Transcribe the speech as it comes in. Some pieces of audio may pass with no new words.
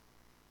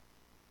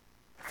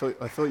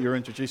thought you were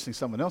introducing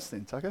someone else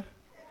then, Tucker.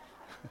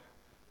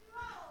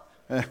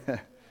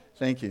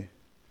 Thank you.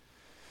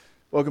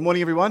 Well, good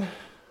morning, everyone.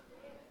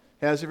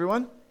 How's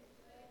everyone?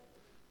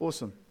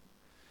 Awesome.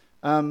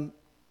 What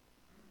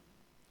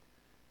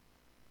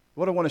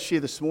I want to share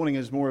this morning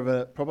is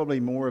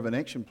probably more of an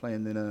action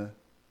plan than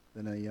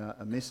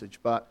a message.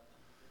 But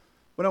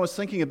when I was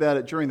thinking about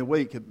it during the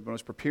week, when I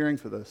was preparing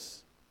for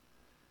this,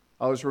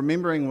 I was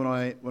remembering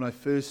when I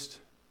first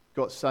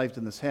got saved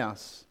in this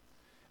house.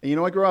 And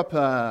I grew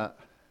up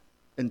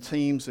in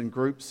teams and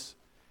groups,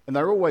 and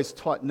they were always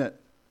tight-knit.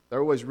 They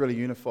were always really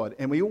unified,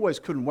 and we always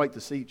couldn't wait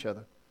to see each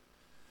other.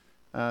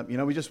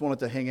 We just wanted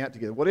to hang out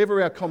together.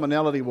 Whatever our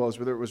commonality was,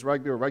 whether it was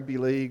rugby or rugby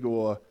league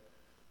or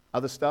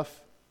other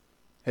stuff,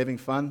 having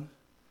fun,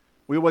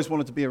 we always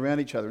wanted to be around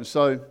each other. And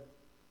so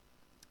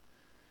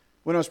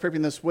when I was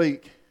prepping this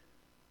week,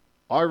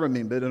 I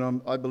remembered,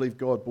 and I believe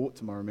God brought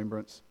to my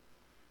remembrance,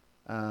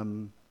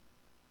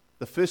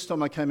 the first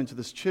time I came into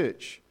this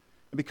church.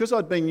 And because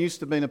I'd been used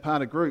to being a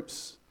part of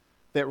groups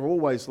that were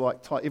always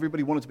like tight,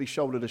 everybody wanted to be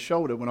shoulder to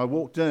shoulder. When I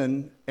walked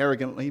in,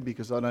 arrogantly,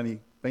 because I'd only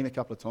been a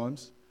couple of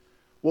times,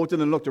 walked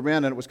in and looked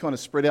around and it was kind of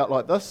spread out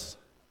like this.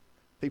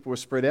 People were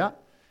spread out.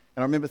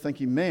 And I remember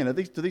thinking, man,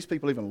 do these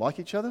people even like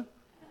each other?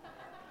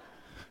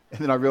 And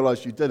then I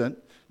realised you didn't.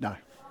 No.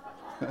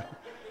 Of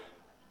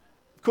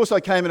course, I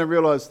came in and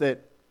realised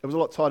that it was a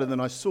lot tighter than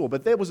I saw.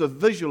 But that was a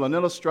visual, an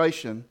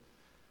illustration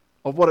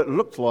of what it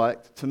looked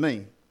like to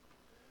me.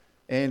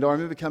 And I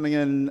remember coming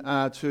in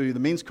to the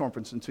men's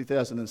conference in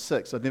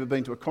 2006. I'd never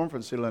been to a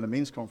conference, let alone a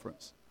men's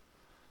conference.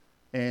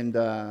 And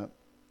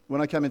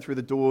when I came in through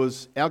the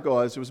doors, our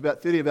guys, there was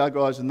about 30 of our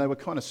guys, and they were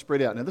kind of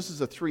spread out. Now, this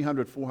is a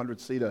 300,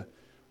 400-seater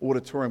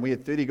auditorium. We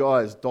had 30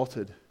 guys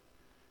dotted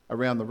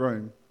around the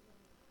room.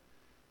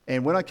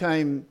 And when I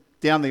came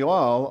down the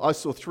aisle, I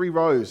saw 3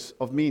 rows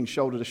of men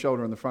shoulder to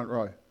shoulder in the front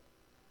row. And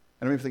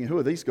I remember thinking, who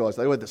are these guys?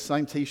 They all had the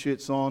same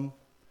T-shirts on.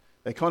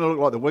 They kind of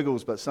looked like the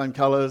Wiggles, but same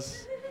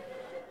colours.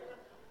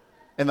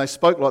 And they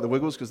spoke like the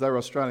Wiggles because they were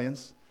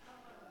Australians.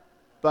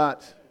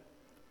 But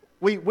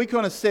we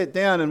kind of sat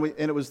down, and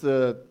it was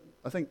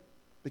I think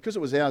because it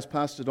was ours,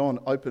 Pastor Don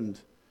opened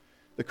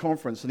the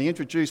conference, and he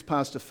introduced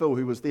Pastor Phil,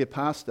 who was their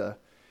pastor.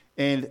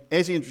 And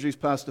as he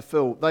introduced Pastor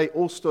Phil, they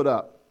all stood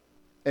up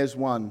as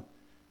one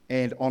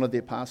and honoured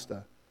their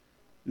pastor.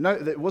 No,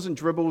 it wasn't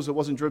dribbles, it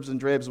wasn't dribs and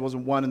drabs, it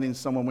wasn't one and then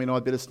someone went,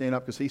 I'd better stand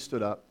up because he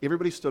stood up.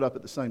 Everybody stood up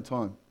at the same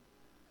time.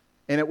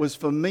 And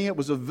for me, it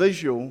was a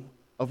visual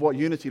of what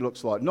unity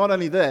looks like. Not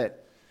only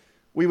that,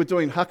 we were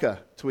doing haka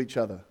to each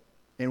other.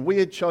 And we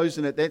had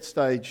chosen at that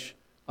stage,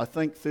 I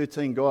think,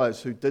 13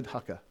 guys who did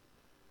haka.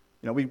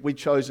 We'd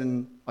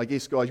chosen, I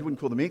guess, guys, you wouldn't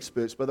call them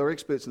experts, but they were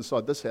experts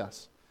inside this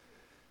house.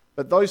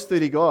 But those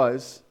 30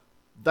 guys,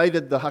 they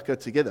did the haka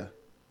together.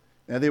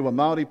 Now, there were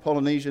Māori,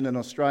 Polynesian, and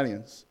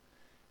Australians.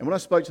 And when I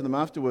spoke to them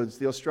afterwards,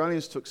 the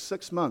Australians took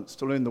 6 months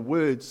to learn the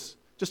words,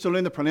 just to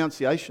learn the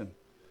pronunciation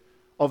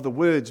of the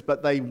words,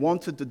 but they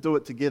wanted to do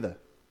it together.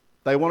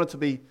 They wanted to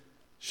be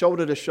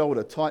shoulder to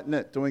shoulder,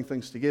 tight-knit, doing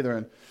things together.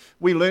 And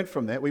we learnt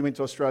from that. We went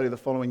to Australia the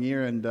following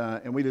year,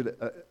 and we did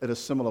it a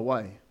similar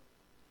way.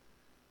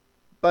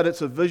 But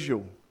it's a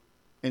visual.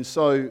 And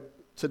so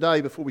today,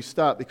 before we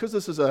start, because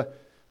this is a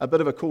bit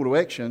of a call to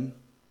action,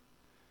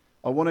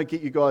 I want to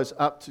get you guys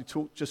up to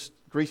talk, just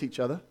greet each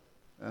other.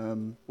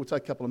 We'll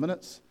take a couple of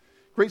minutes.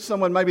 Greet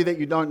someone maybe that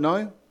you don't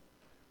know,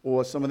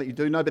 or someone that you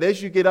do know. But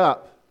as you get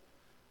up,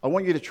 I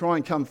want you to try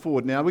and come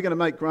forward. Now, we're going to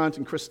make Grant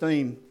and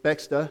Christine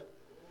Baxter,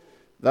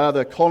 they're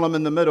the column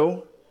in the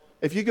middle.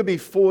 If you could be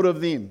forward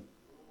of them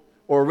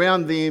or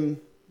around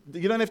them,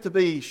 you don't have to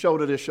be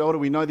shoulder to shoulder.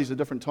 We know these are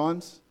different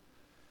times.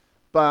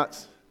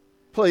 But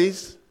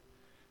please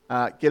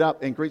get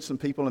up and greet some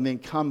people and then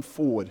come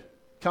forward.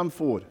 Come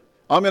forward.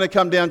 I'm going to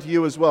come down to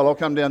you as well. I'll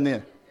come down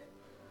there.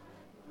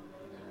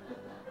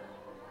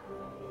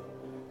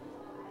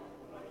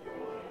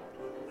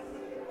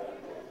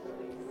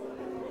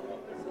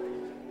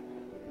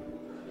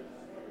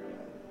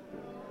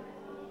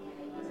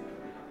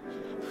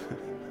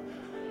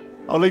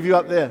 I'll leave you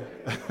up there.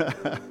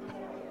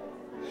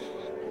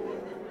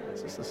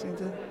 Is this the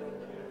centre?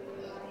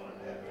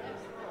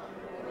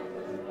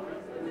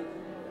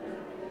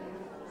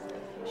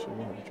 Sure,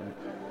 we'll have a drink.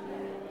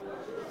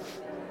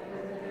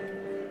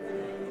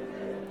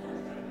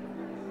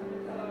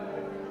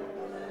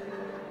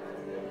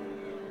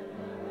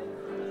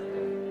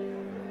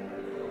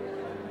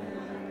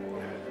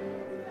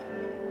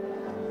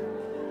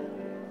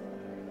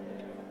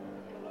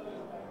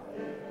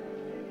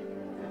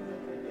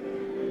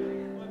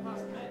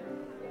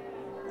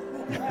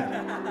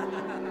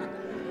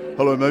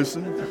 Hello,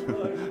 Mason.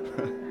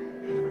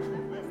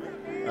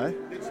 Hey?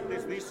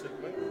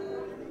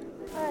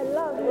 I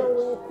love you.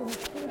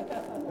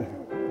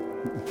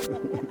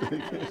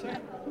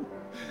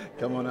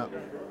 Come on up.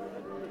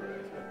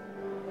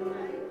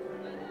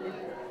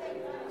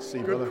 See,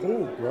 Good brother.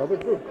 call, brother.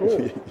 Good call.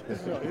 Yeah.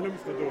 He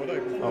limits the door, though.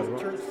 Before Oh, the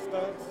right. church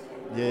starts.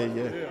 Yeah.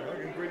 Yeah, I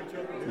can greet each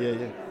other.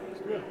 Yeah.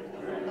 It's good.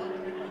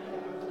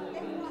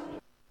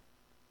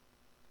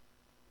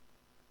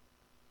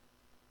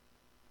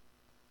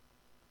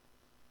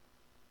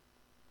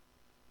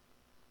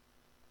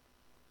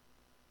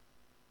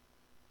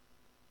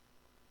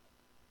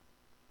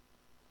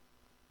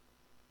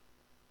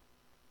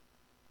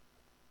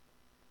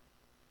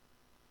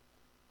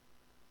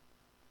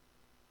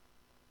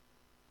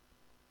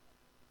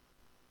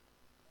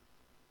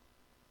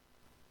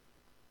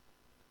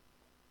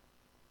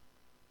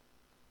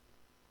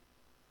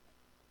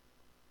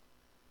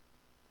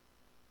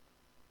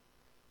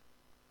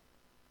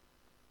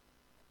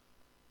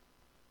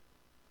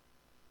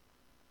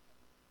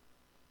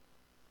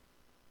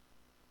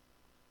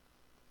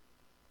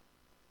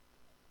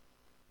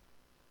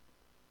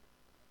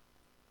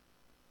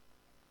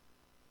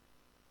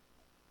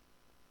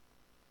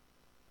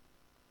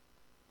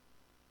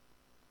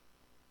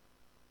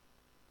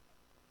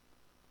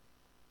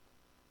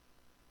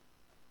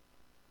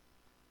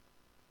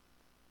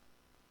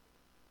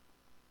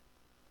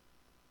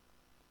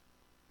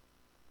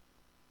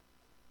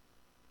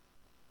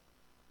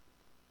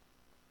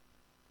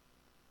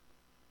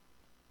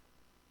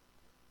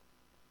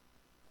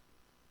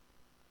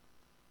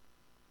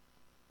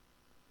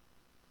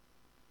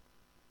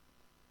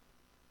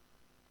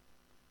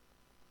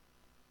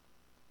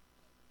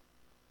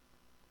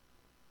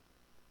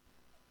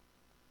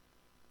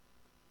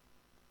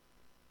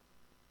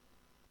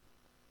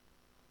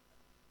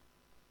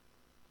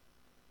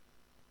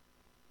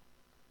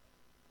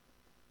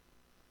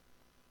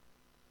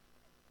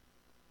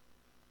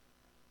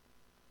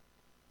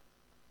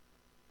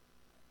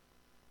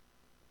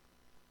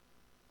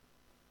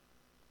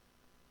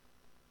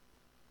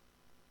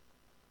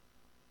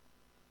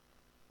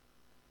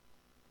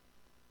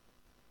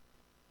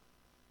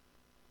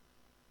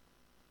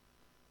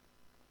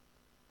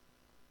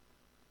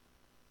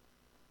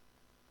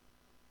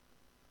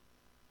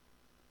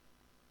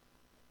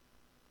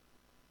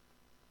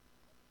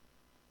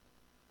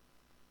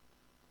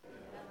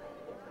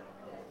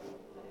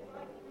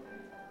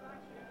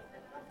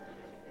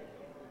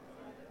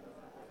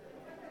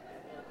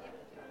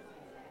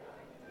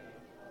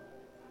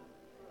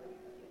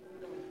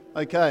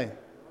 Okay.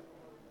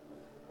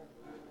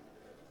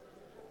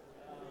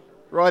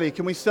 Righty,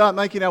 can we start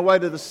making our way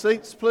to the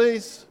seats,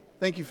 please?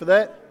 Thank you for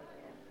that.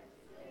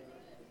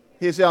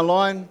 Here's our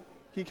line.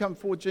 Can you come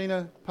forward,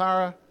 Gina,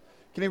 Para?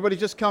 Can everybody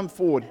just come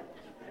forward?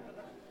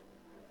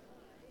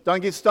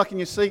 Don't get stuck in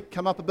your seat.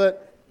 Come up a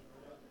bit.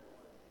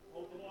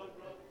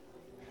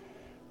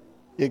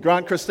 Yeah,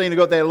 Grant, Christina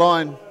got that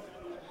line.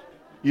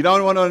 You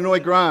don't want to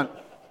annoy Grant.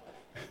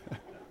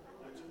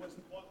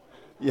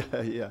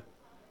 Yeah.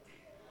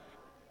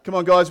 Come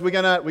on, guys. We're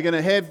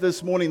gonna have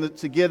this morning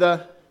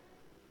together.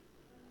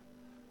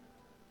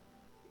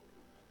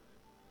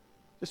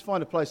 Just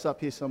find a place up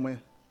here somewhere.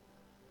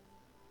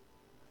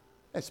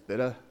 That's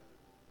better.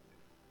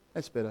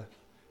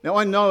 Now,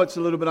 I know it's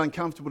a little bit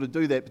uncomfortable to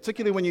do that,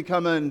 particularly when you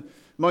come in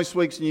most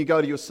weeks and you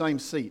go to your same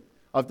seat.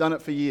 I've done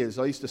it for years.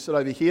 I used to sit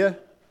over here.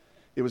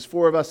 There was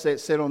 4 of us that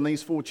sat on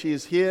these 4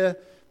 chairs here.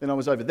 Then I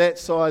was over that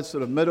side,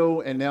 sort of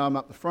middle, and now I'm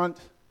up the front.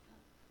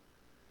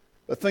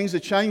 But things are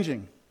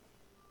changing.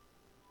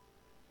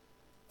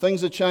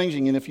 Things are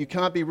changing, and if you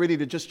can't be ready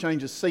to just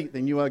change a seat,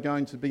 then you are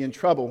going to be in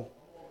trouble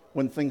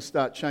when things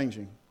start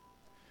changing.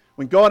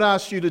 When God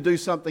asks you to do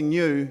something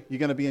new, you're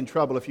going to be in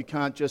trouble if you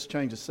can't just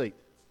change a seat.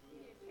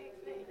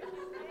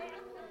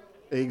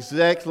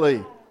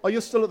 Exactly. Oh,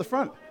 you're still at the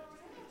front.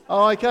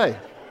 Oh, okay.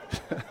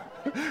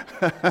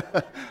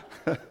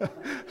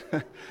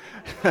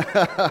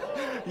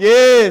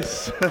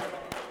 Yes.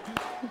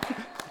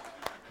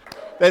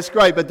 That's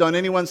great, but don't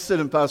anyone sit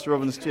in Pastor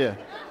Robin's chair.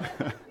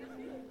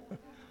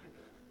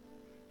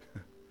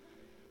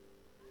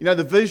 You know,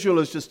 the visual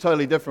is just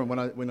totally different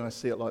when I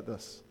see it like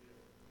this.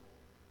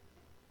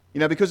 You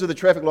know, because of the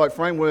traffic light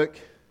framework,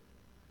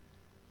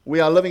 we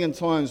are living in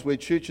times where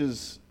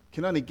churches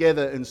can only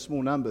gather in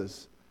small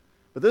numbers.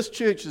 But this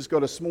church has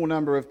got a small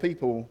number of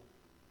people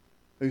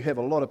who have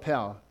a lot of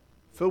power,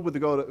 filled with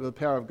the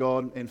power of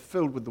God and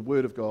filled with the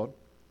Word of God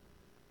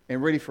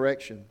and ready for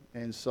action.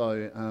 And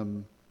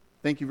so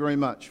thank you very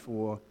much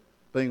for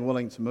being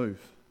willing to move.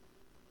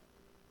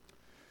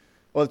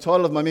 Well, the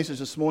title of my message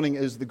this morning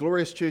is The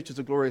Glorious Church is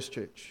a Glorious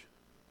Church.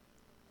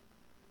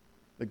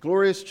 The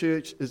glorious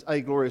church is a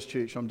glorious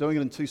church. I'm doing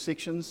it in 2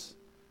 sections.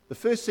 The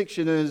first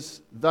section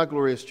is the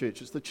glorious church.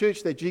 It's the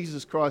church that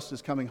Jesus Christ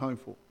is coming home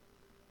for.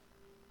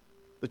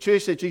 The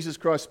church that Jesus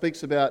Christ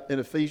speaks about in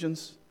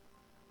Ephesians,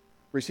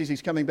 where he says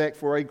he's coming back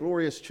for a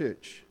glorious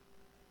church.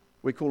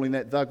 We're calling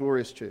that the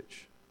glorious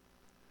church.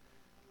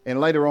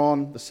 And later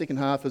on, the second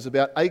half is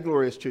about a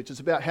glorious church. It's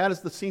about how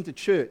does the centre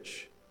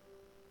church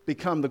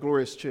become the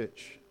glorious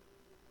church?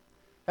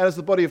 How does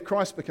the body of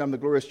Christ become the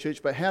glorious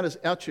church? But how does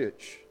our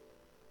church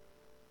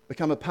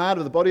become a part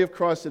of the body of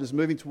Christ that is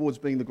moving towards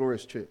being the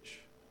glorious church?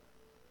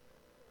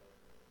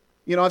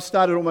 You know, I've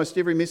started almost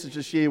every message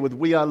this year with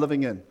we are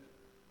living in.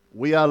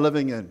 We are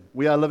living in.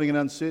 We are living in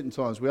uncertain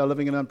times. We are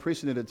living in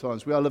unprecedented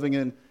times. We are living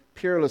in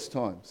perilous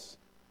times.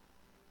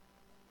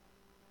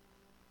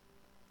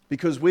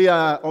 Because we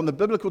are on the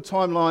biblical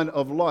timeline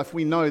of life,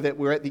 we know that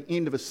we're at the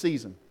end of a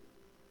season,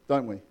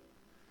 don't we?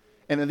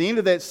 And at the end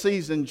of that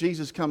season,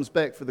 Jesus comes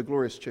back for the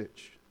glorious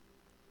church.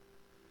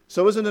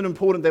 So isn't it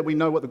important that we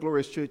know what the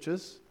glorious church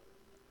is?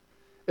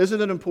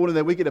 Isn't it important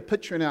that we get a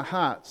picture in our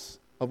hearts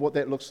of what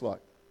that looks like?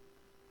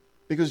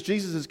 Because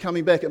Jesus is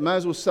coming back. It may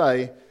as well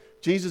say,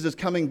 Jesus is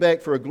coming back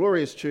for a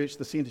glorious church,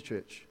 the centre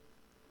church.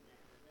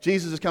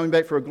 Jesus is coming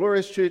back for a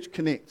glorious church,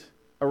 Connect,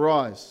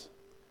 Arise.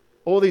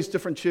 All these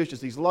different churches,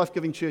 these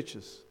life-giving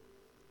churches.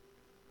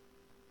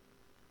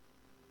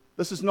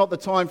 This is not the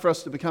time for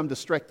us to become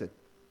distracted.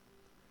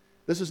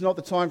 This is not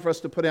the time for us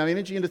to put our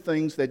energy into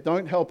things that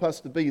don't help us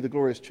to be the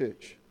glorious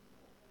church.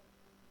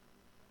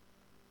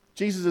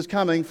 Jesus is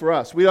coming for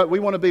us. We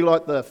want to be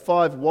like the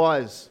 5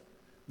 wise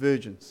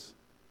virgins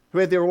who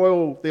had their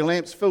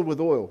lamps filled with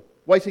oil,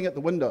 waiting at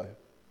the window.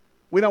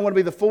 We don't want to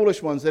be the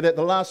foolish ones that at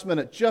the last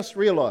minute just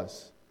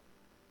realize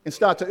and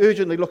start to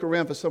urgently look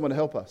around for someone to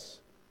help us.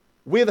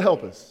 We're the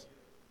helpers.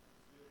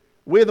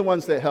 We're the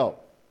ones that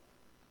help.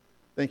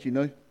 Thank you,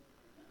 Nu.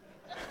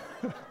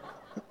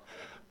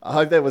 I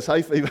hope that was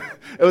hay fever.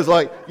 It was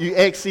like you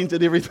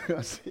accented everything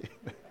I said.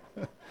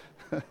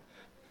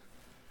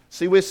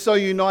 See, we're so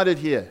united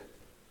here.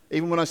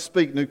 Even when I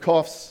speak, Nu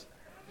coughs.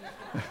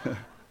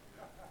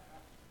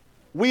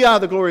 We are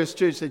the glorious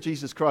church that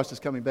Jesus Christ is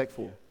coming back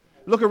for.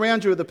 Look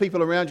around you at the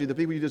people around you, the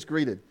people you just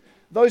greeted.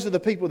 Those are the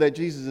people that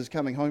Jesus is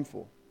coming home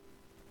for.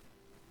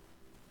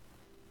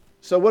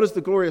 So what does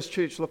the glorious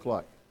church look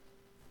like?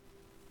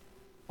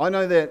 I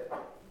know that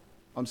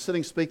I'm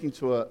sitting speaking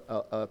to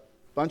a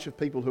bunch of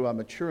people who are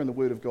mature in the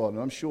Word of God,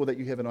 and I'm sure that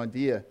you have an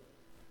idea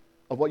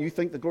of what you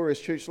think the glorious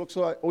church looks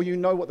like, or you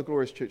know what the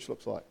glorious church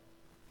looks like.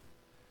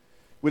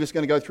 We're just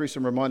going to go through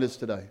some reminders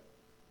today.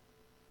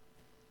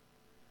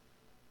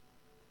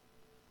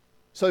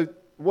 So,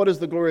 what does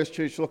the glorious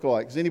church look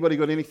like? Has anybody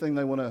got anything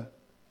they want to...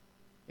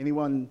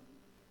 Anyone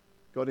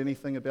got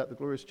anything about the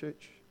glorious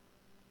church?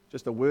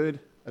 Just a word,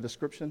 a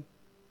description?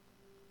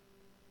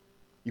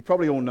 You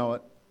probably all know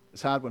it.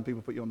 It's hard when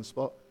people put you on the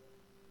spot.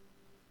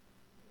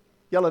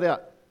 Yell it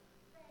out.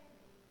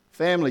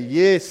 Family,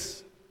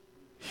 yes.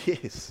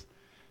 Yes,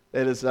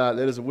 that is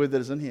a word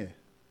that is in here.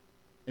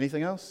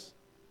 Anything else?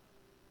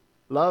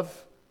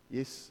 Love?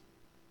 Yes.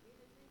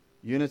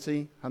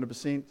 Unity?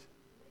 100%.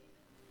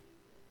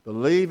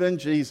 Believe in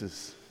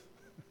Jesus.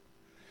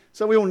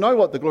 So we all know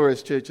what the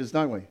glorious church is,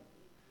 don't we?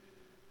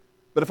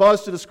 But if I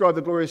was to describe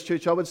the glorious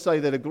church, I would say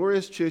that a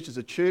glorious church is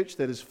a church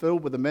that is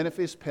filled with the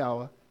manifest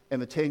power and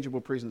the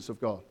tangible presence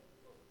of God.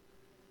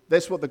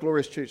 That's what the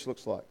glorious church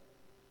looks like.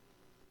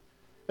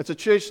 It's a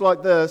church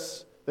like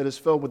this that is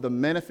filled with the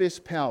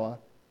manifest power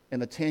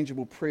and the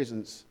tangible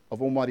presence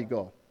of Almighty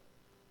God.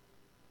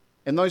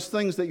 And those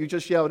things that you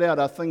just yelled out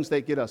are things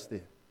that get us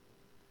there.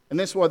 And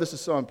that's why this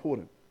is so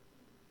important.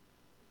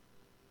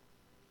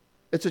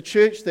 It's a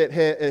church that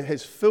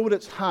has filled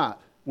its heart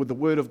with the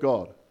Word of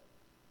God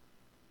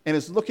and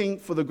is looking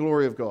for the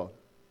glory of God.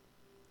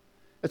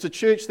 It's a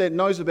church that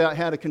knows about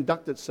how to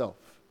conduct itself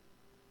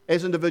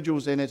as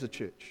individuals and as a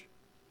church.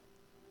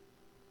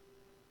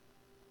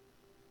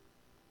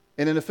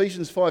 And in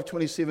Ephesians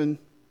 5:27,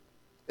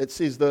 it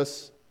says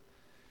this,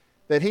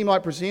 that he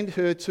might present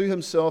her to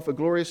himself a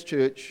glorious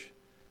church,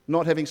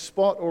 not having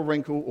spot or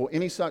wrinkle or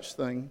any such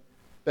thing,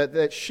 but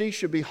that she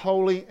should be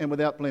holy and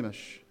without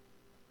blemish.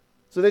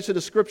 So that's a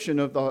description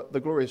of the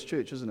glorious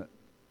church, isn't it?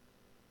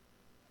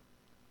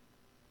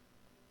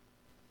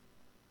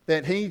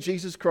 That he,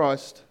 Jesus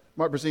Christ,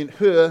 might present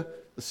her,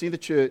 the center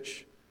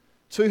church,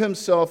 to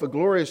himself a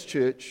glorious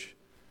church,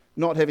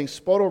 not having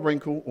spot or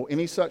wrinkle or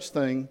any such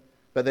thing,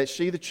 but that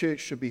she, the church,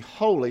 should be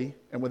holy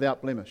and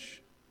without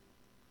blemish.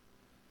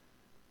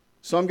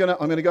 So I'm going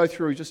to go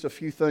through just a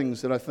few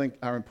things that I think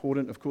are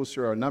important. Of course,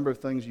 there are a number of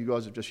things. You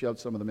guys have just yelled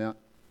some of them out.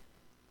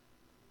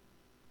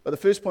 But the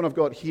first point I've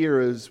got here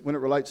is when it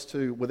relates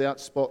to without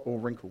spot or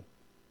wrinkle.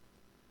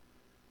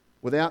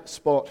 Without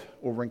spot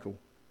or wrinkle.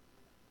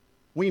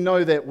 We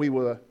know that we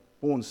were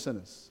born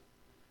sinners.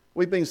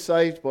 We've been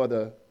saved by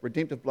the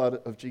redemptive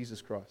blood of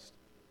Jesus Christ.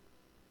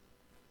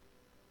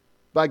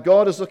 But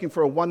God is looking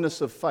for a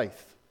oneness of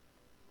faith.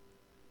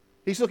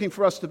 He's looking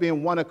for us to be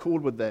in one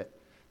accord with that.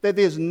 That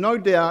there's no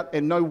doubt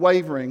and no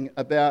wavering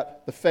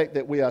about the fact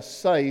that we are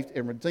saved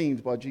and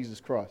redeemed by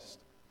Jesus Christ.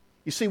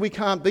 You see, we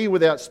can't be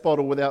without spot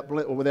or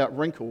without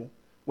wrinkle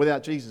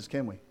without Jesus,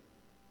 can we?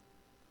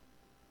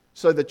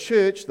 So the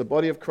church, the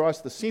body of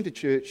Christ, the center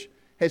church,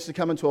 has to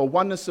come into a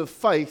oneness of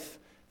faith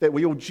that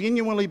we all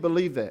genuinely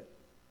believe that.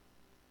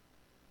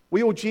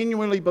 We all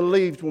genuinely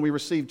believed when we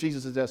received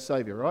Jesus as our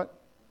Savior, right?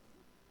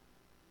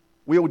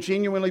 We all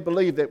genuinely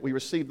believe that we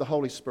received the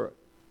Holy Spirit.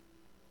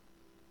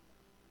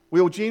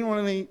 We all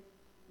genuinely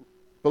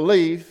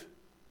believe,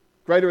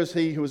 greater is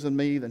He who is in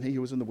me than he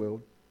who is in the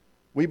world.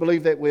 We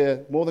believe that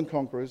we're more than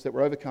conquerors, that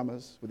we're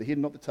overcomers, with the head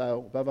and not the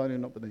tail, above only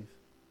and not beneath.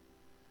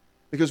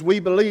 Because we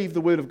believe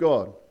the Word of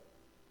God.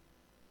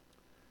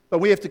 But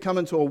we have to come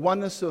into a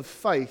oneness of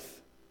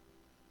faith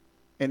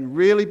and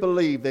really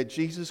believe that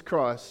Jesus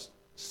Christ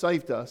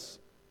saved us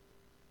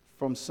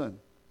from sin,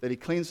 that He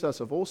cleansed us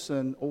of all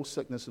sin, all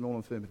sickness, and all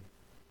infirmity.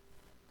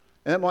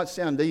 And that might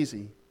sound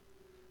easy,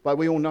 but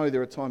we all know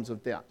there are times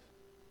of doubt.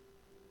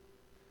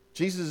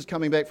 Jesus is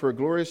coming back for a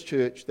glorious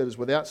church that is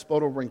without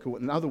spot or wrinkle.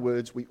 In other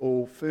words, we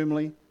all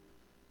firmly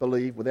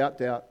believe, without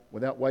doubt,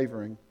 without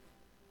wavering,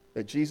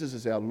 that Jesus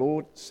is our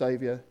Lord,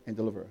 Saviour, and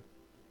Deliverer.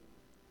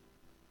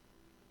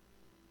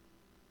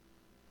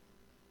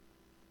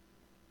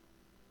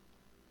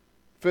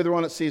 Further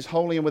on it says,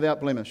 holy and without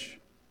blemish.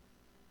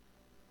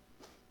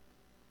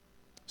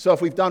 So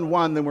if we've done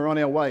one, then we're on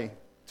our way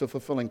to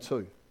fulfilling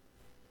two.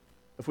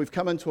 If we've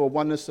come into a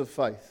oneness of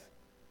faith,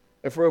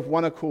 if we're of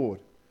one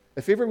accord,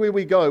 if everywhere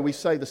we go we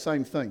say the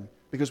same thing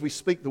because we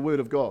speak the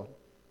Word of God,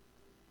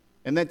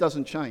 and that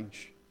doesn't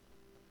change,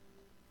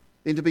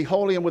 then to be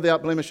holy and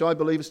without blemish, I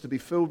believe, is to be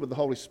filled with the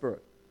Holy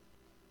Spirit.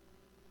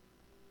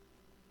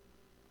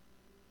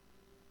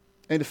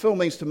 And to fill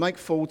means to make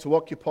full, to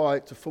occupy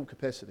to full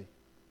capacity.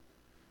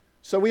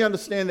 So we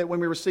understand that when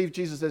we receive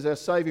Jesus as our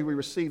Saviour, we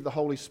receive the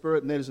Holy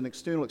Spirit, and that is an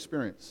external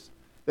experience.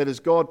 That is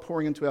God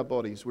pouring into our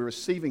bodies. We're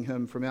receiving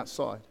Him from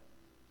outside.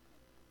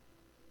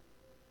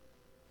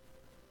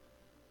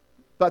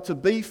 But to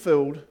be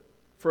filled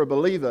for a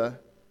believer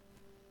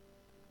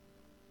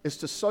is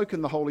to soak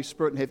in the Holy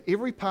Spirit and have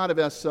every part of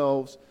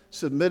ourselves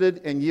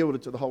submitted and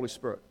yielded to the Holy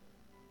Spirit.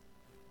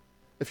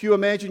 If you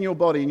imagine your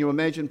body and you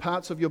imagine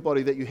parts of your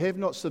body that you have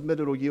not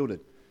submitted or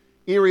yielded,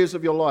 areas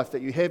of your life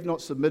that you have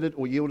not submitted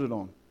or yielded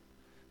on,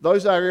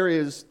 those are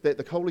areas that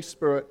the Holy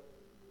Spirit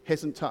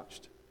hasn't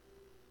touched.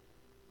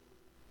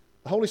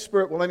 The Holy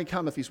Spirit will only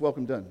come if He's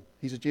welcomed in.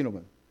 He's a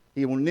gentleman.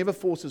 He will never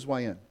force His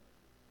way in.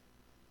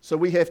 So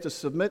we have to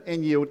submit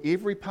and yield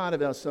every part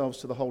of ourselves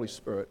to the Holy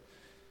Spirit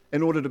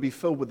in order to be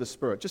filled with the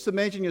Spirit. Just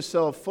imagine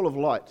yourself full of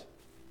light.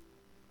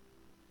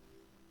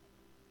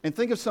 And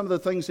think of some of the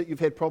things that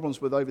you've had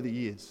problems with over the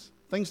years,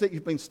 things that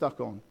you've been stuck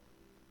on.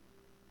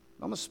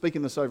 I'm not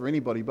speaking this over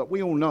anybody, but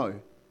we all know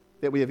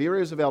that we have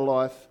areas of our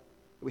life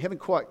that we haven't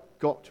quite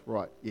got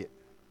right yet.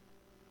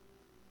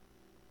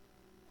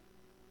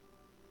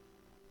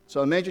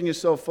 So imagine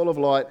yourself full of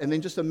light, and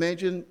then just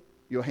imagine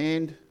your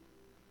hand,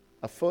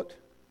 a foot,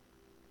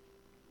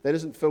 that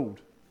isn't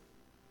filled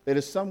That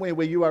is somewhere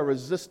where you are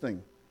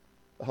resisting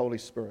the Holy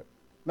Spirit.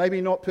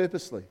 Maybe not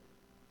purposely.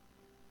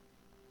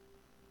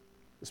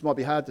 This might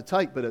be hard to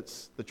take, but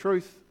it's the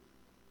truth.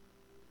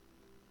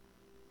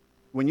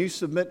 When you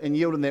submit and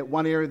yield in that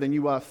one area, then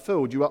you are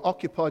filled. You are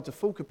occupied to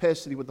full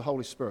capacity with the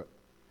Holy Spirit.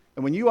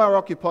 And when you are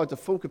occupied to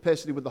full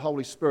capacity with the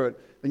Holy Spirit,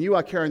 then you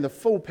are carrying the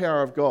full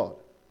power of God.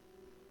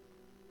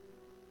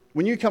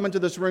 When you come into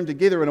this room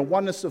together in a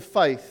oneness of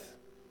faith,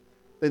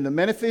 then the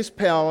manifest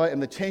power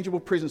and the tangible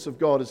presence of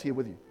God is here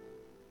with you.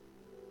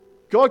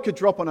 God could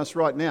drop on us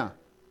right now.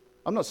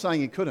 I'm not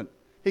saying He couldn't.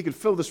 He could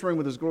fill this room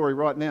with His glory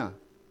right now.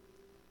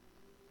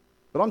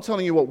 But I'm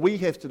telling you what we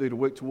have to do to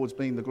work towards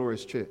being the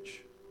glorious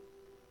church.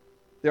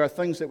 There are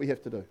things that we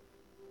have to do.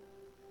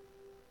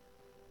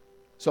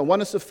 So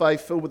oneness of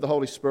faith, filled with the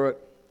Holy Spirit.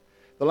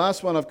 The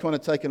last one I've kind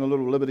of taken a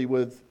little liberty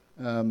with,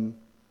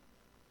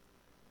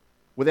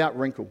 without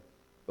wrinkle.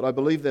 But I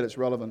believe that it's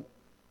relevant.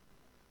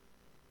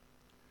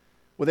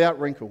 Without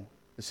wrinkle.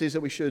 It says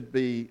that we should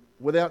be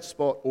without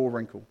spot or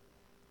wrinkle.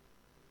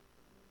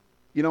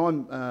 You know,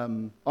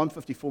 I'm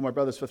 54, my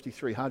brother's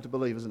 53. Hard to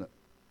believe, isn't it?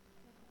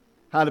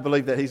 Hard to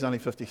believe that he's only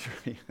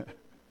 53.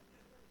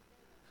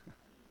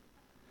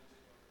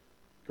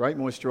 Great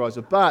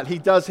moisturizer. But he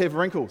does have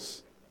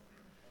wrinkles.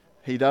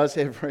 He does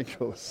have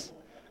wrinkles.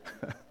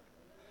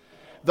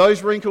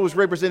 Those wrinkles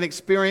represent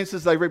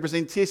experiences. They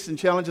represent tests and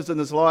challenges in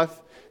his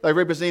life. They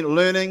represent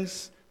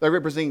learnings. They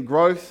represent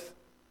growth.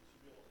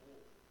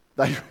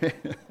 They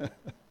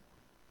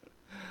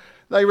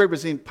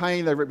represent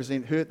pain. They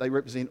represent hurt. They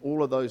represent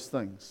all of those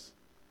things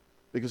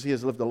because he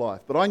has lived a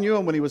life. But I knew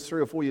him when he was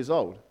 3 or 4 years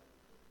old.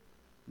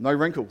 No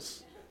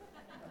wrinkles.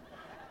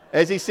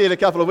 As he said a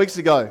couple of weeks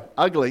ago,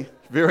 ugly,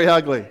 very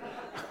ugly.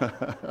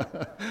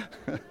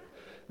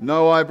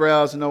 No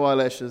eyebrows, no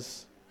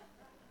eyelashes.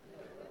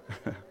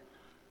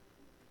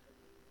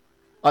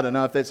 I don't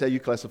know if that's how you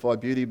classify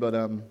beauty,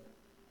 but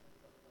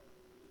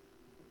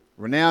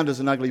renowned as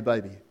an ugly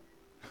baby.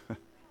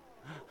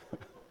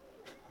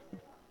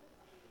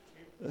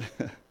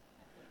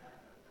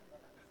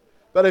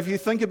 But if you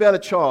think about a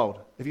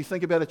child,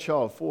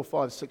 4,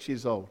 5, 6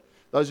 years old,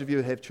 those of you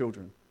who have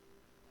children,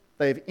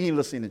 they have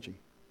endless energy.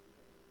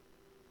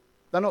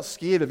 They're not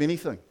scared of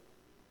anything.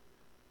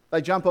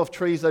 They jump off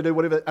trees, they do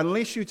whatever.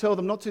 Unless you tell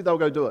them not to, they'll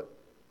go do it.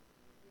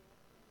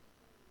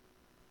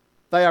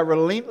 They are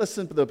relentless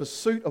in the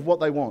pursuit of what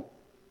they want.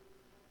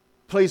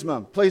 Please,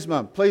 mum, please,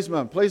 mum, please,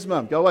 mum, please,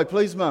 mum, go away,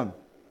 please, mum.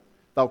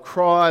 They'll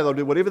cry, they'll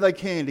do whatever they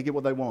can to get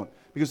what they want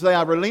because they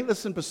are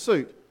relentless in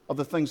pursuit of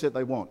the things that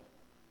they want.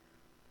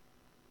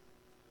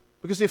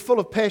 Because they're full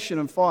of passion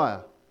and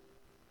fire.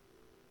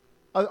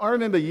 I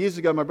remember years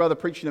ago my brother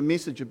preaching a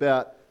message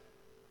about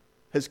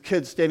his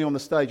kids standing on the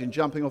stage and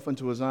jumping off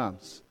into his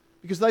arms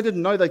because they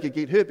didn't know they could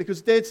get hurt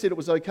because Dad said it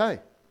was okay.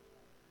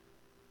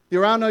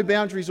 There are no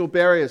boundaries or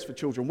barriers for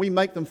children. We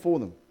make them for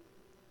them.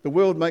 The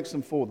world makes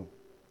them for them.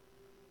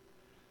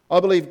 I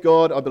believe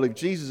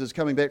Jesus is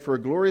coming back for a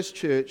glorious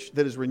church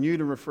that is renewed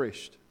and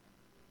refreshed.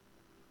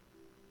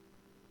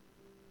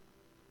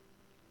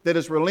 That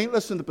is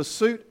relentless in the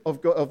pursuit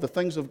of the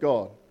things of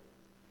God.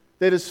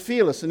 That is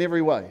fearless in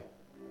every way.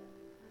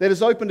 That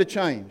is open to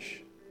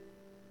change.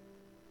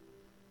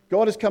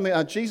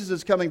 Jesus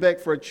is coming back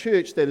for a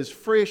church that is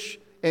fresh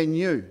and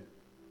new.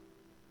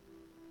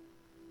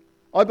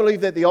 I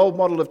believe that the old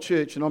model of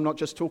church, and I'm not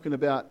just talking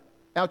about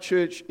our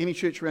church, any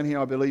church around here,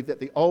 I believe that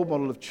the old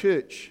model of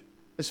church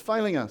is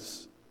failing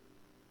us.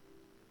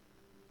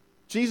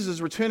 Jesus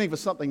is returning for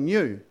something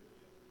new.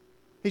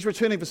 He's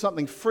returning for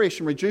something fresh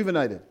and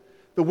rejuvenated.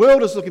 The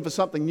world is looking for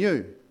something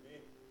new.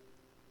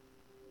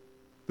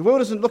 The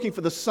world isn't looking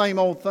for the same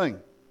old thing.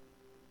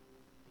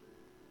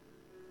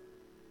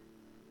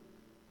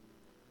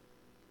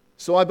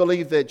 So I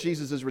believe that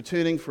Jesus is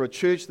returning for a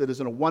church that is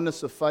in a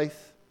oneness of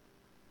faith,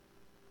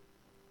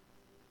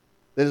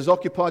 that is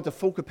occupied to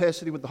full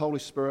capacity with the Holy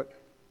Spirit,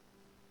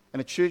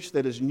 and a church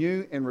that is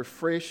new and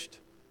refreshed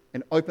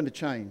and open to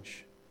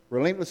change,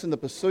 relentless in the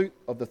pursuit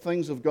of the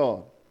things of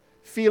God,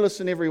 fearless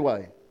in every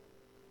way,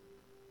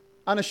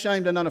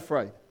 unashamed and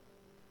unafraid.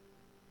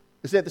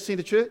 Is that the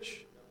Centre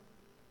Church?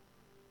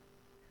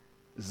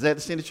 Is that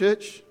the Centre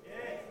Church?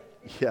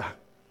 Yes. Yeah.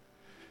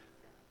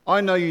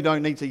 I know you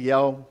don't need to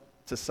yell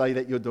to say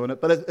that you're doing it,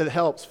 but it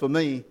helps for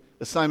me,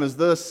 the same as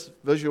this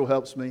visual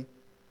helps me.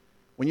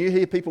 When you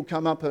hear people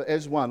come up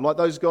as one, like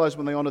those guys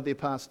when they honoured their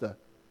pastor,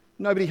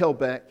 nobody held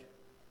back.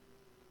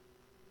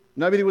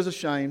 Nobody was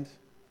ashamed.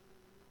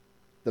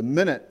 The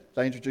minute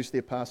they introduced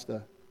their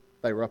pastor,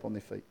 they were up on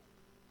their feet.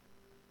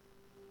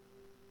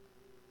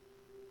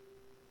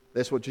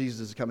 That's what Jesus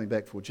is coming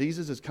back for.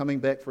 Jesus is coming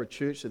back for a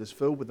church that is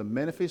filled with the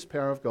manifest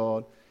power of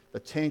God, the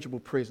tangible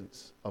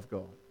presence of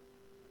God.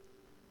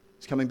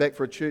 He's coming back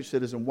for a church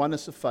that is in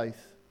oneness of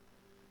faith,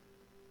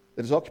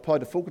 that is occupied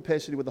to full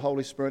capacity with the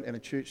Holy Spirit, and a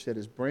church that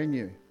is brand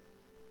new,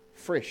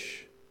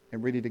 fresh,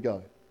 and ready to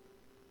go.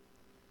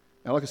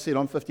 Now, like I said,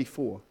 I'm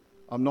 54.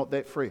 I'm not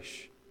that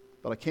fresh,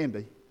 but I can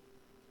be.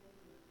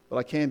 But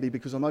I can be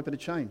because I'm open to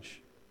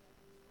change.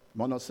 It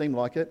might not seem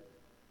like it.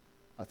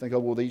 I think I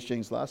wore these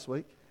jeans last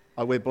week.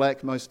 I wear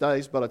black most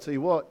days, but I tell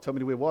you what, tell me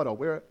to wear white, I'll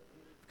wear it.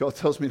 God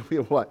tells me to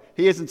wear white.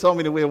 He hasn't told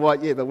me to wear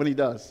white yet, but when he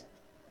does.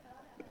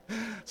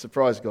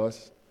 Surprise,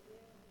 guys.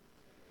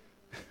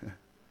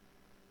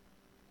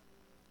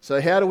 So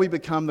how do we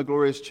become the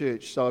glorious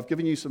church? So I've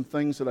given you some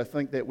things that I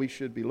think that we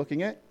should be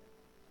looking at.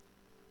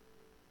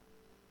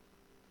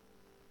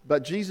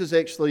 But Jesus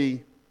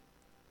actually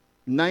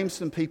names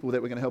some people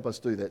that were going to help us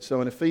do that.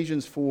 So in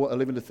Ephesians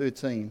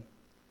 4:11-13,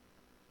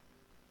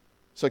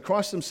 so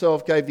Christ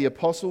himself gave the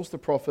apostles, the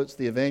prophets,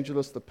 the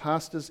evangelists, the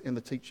pastors, and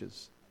the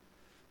teachers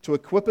to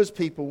equip his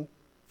people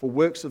for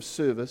works of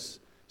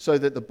service, so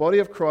that the body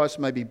of Christ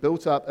may be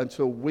built up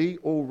until we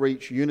all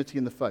reach unity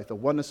in the faith, the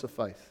oneness of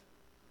faith.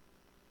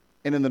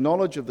 And in the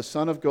knowledge of the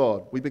Son of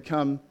God,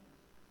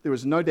 there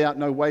is no doubt,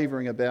 no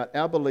wavering about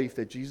our belief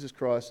that Jesus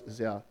Christ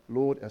is our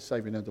Lord, our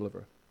Savior, and our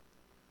Deliverer.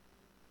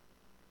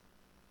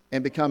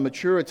 And become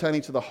mature,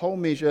 attaining to the whole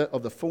measure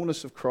of the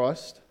fullness of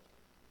Christ.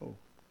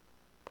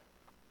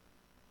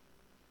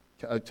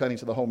 Attaining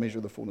to the whole measure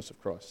of the fullness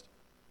of Christ.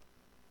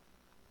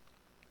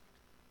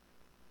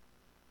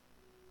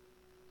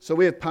 So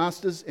we have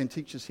pastors and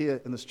teachers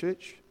here in this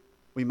church.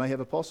 We may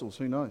have apostles,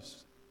 who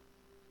knows?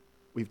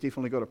 We've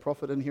definitely got a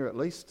prophet in here, at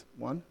least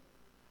one,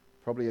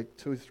 probably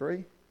 2 or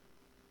 3.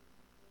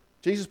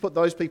 Jesus put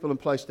those people in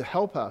place to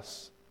help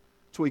us,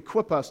 to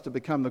equip us to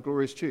become the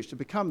glorious church, to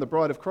become the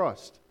bride of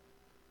Christ.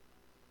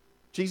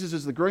 Jesus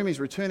is the groom, he's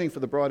returning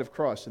for the bride of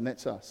Christ, and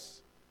that's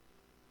us.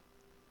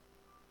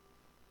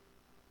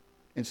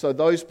 And so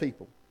those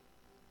people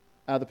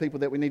are the people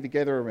that we need to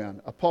gather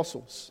around.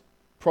 Apostles,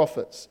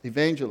 prophets,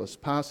 evangelists,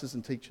 pastors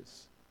and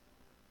teachers.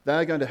 They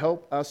are going to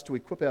help us to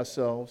equip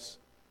ourselves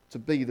to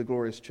be the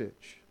glorious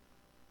church.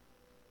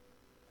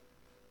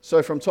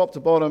 So from top to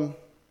bottom,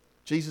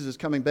 Jesus is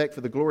coming back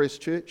for the glorious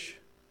church.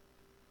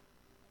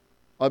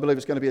 I believe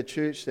it's going to be a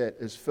church that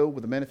is filled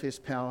with the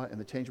manifest power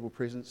and the tangible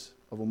presence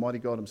of Almighty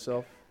God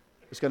himself.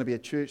 It's going to be a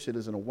church that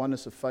is in a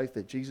oneness of faith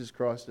that Jesus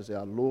Christ is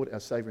our Lord, our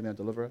Savior and our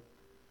Deliverer.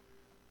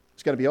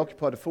 It's going to be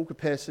occupied to full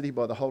capacity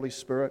by the Holy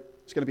Spirit.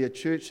 It's going to be a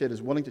church that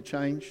is willing to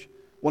change,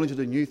 willing to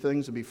do new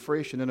things and be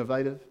fresh and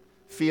innovative,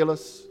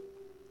 fearless.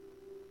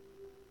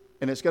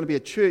 And it's going to be a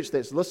church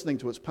that's listening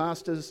to its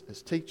pastors,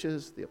 its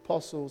teachers, the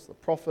apostles, the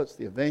prophets,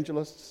 the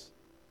evangelists.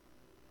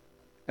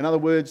 In other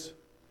words,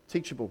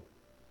 teachable.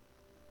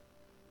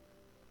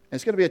 And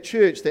it's going to be a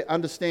church that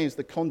understands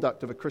the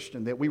conduct of a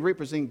Christian, that we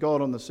represent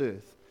God on this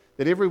earth,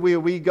 that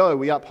everywhere we go,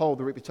 we uphold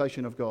the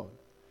reputation of God,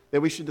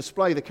 that we should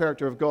display the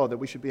character of God, that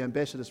we should be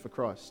ambassadors for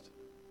Christ.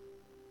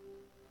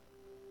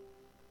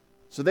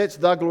 So that's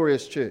the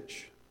glorious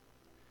church.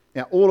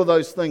 Now, all of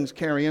those things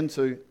carry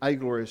into a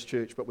glorious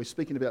church, but we're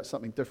speaking about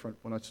something different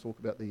when I talk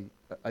about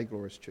a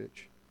glorious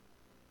church.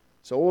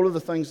 So all of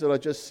the things that I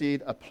just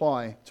said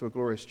apply to a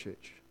glorious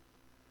church.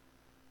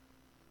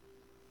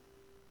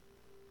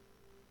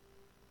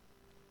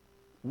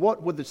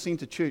 What would the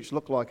Centre Church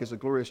look like as a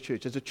glorious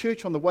church? As a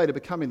church on the way to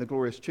becoming the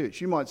glorious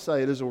church, you might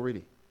say it is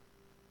already.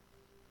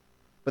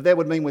 But that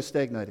would mean we're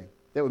stagnating.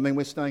 That would mean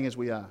we're staying as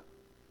we are.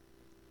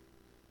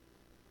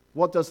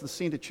 What does the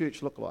Centre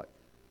Church look like?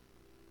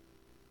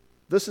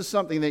 This is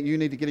something that you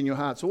need to get in your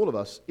hearts, all of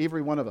us,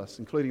 every one of us,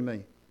 including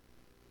me.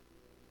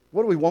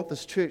 What do we want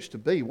this church to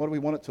be? What do we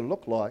want it to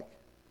look like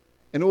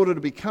in order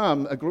to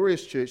become a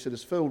glorious church that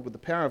is filled with the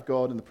power of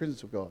God and the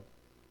presence of God?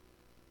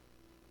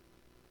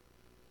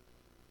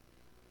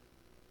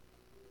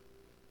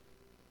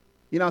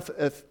 You know,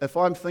 if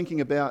I'm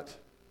thinking about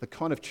the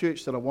kind of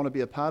church that I want to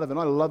be a part of, and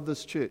I love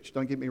this church,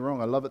 don't get me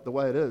wrong, I love it the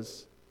way it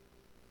is,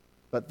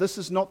 but this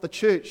is not the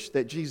church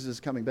that Jesus is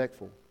coming back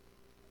for.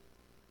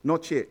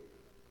 Not yet.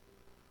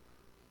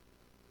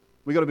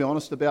 We've got to be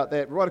honest about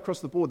that. Right across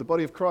the board, the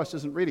body of Christ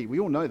isn't ready. We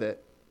all know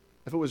that.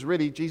 If it was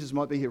ready, Jesus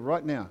might be here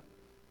right now.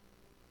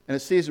 And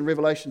it says in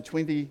Revelation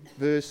 22,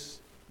 verse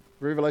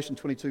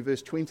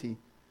 20,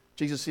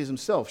 Jesus says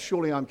himself,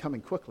 "Surely I'm coming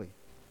quickly."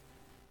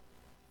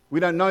 We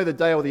don't know the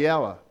day or the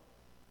hour.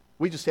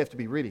 We just have to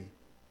be ready.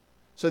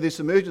 So there's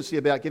some urgency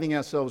about getting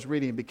ourselves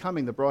ready and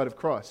becoming the bride of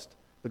Christ,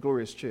 the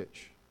glorious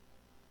church.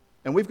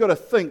 And we've got to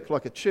think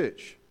like a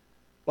church,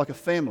 like a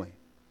family.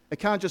 It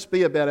can't just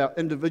be about our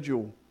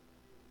individual.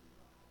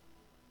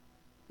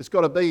 It's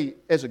got to be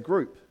as a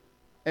group,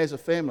 as a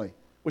family,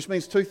 which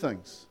means 2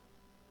 things.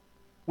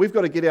 We've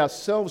got to get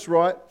ourselves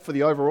right for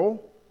the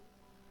overall.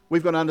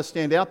 We've got to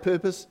understand our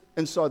purpose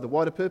inside the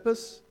wider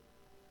purpose.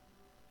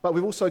 But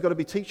we've also got to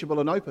be teachable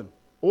and open,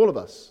 all of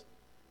us.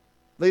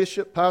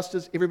 Leadership,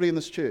 pastors, everybody in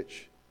this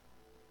church.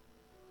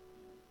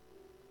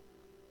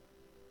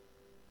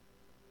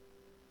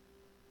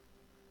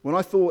 When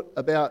I thought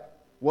about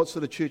what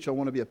sort of church I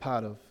want to be a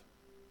part of,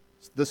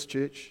 it's this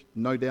church,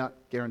 no doubt,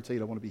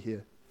 guaranteed I want to be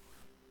here.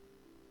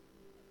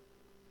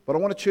 But I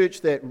want a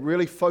church that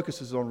really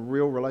focuses on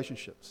real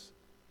relationships.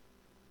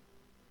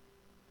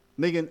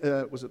 Megan,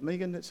 was it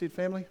Megan that said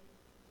family?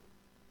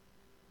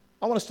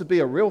 I want us to be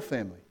a real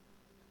family.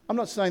 I'm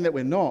not saying that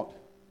we're not.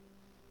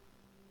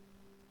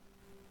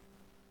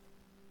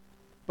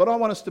 But I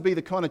want us to be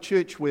the kind of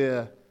church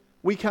where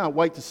we can't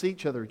wait to see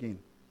each other again.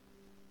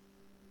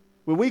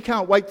 where we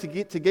can't wait to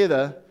get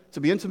together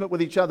to be intimate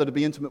with each other, to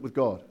be intimate with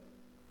God.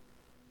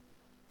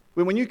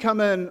 When you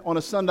come in on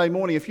a Sunday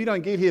morning, if you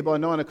don't get here by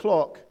 9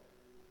 o'clock,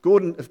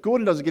 if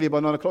Gordon doesn't get here by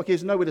 9 o'clock, he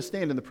has nowhere to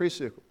stand in the prayer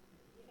circle.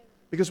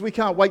 Because we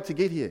can't wait to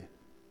get here.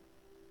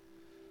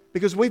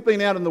 Because we've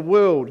been out in the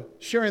world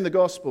sharing the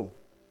gospel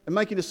and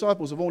making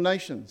disciples of all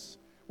nations.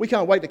 We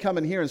can't wait to come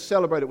in here and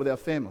celebrate it with our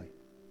family.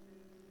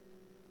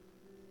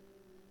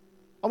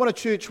 I want a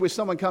church where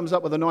someone comes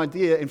up with an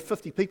idea and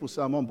 50 people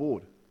say, I'm on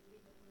board.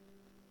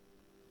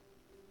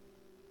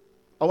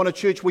 I want a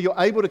church where you're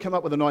able to come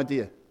up with an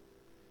idea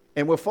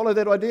and we'll follow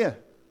that idea.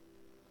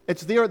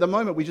 It's there at the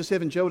moment, we just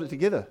haven't gelled it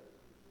together.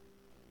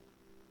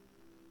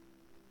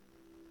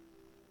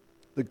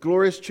 A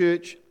glorious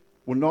church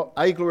will not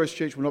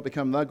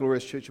become the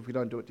glorious church if we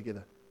don't do it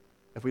together,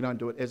 if we don't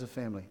do it as a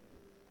family.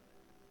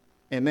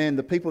 And man,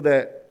 the people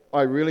that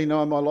I really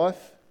know in my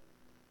life,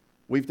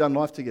 we've done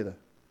life together.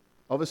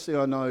 Obviously,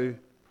 I know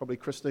probably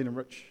Christine and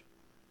Rich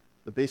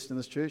the best in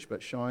this church,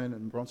 but Cheyenne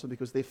and Bronson,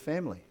 because they're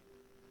family.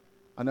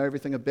 I know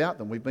everything about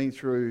them. We've been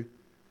through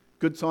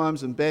good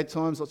times and bad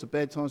times, lots of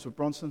bad times with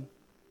Bronson.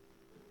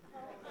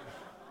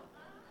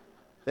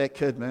 That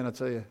kid, man, I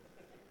tell you.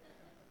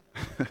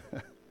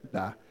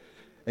 Nah,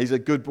 he's a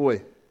good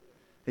boy.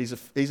 He's a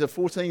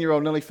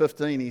 14-year-old, nearly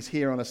 15. He's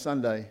here on a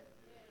Sunday,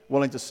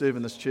 willing to serve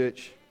in this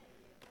church.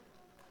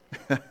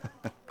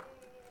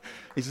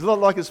 He's a lot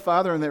like his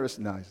father in that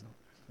respect. No, he's not.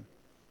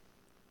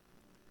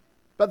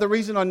 But the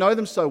reason I know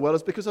them so well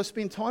is because I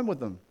spend time with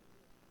them.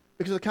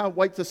 Because I can't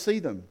wait to see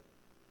them.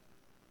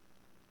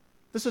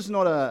 This is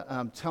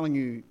not telling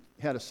you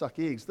how to suck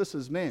eggs. This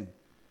is, man,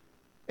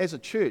 as a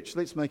church,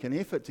 let's make an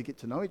effort to get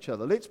to know each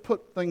other. Let's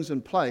put things in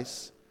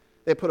place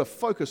that put a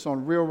focus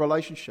on real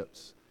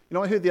relationships. You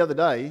know, I heard the other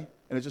day,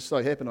 and it just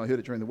so happened I heard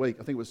it during the week.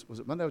 I think was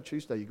it Monday or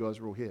Tuesday you guys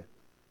were all here?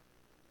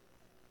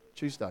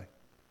 Tuesday.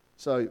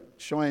 So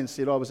Cheyenne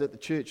said I was at the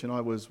church and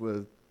I was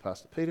with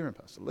Pastor Peter and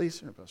Pastor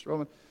Lisa and Pastor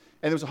Robin.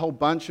 And there was a whole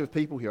bunch of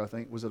people here, I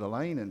think. Was it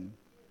Elaine? And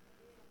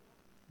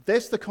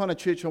that's the kind of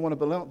church I want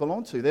to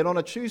belong to. That on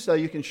a Tuesday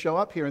you can show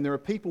up here and there are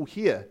people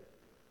here.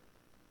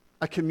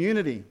 A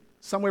community,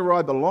 somewhere where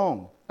I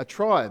belong, a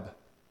tribe.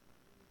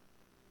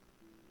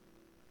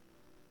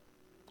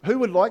 Who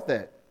would like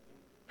that?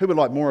 Who would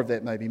like more of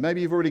that maybe?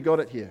 Maybe you've already got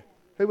it here.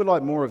 Who would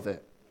like more of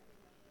that?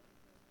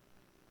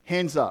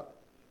 Hands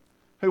up.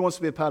 Who wants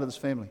to be a part of this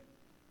family?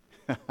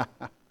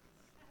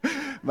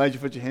 Major,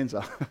 put your hands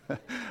up.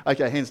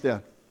 Okay, hands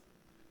down.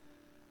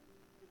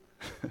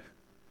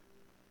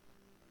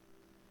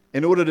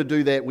 In order to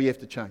do that, we have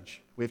to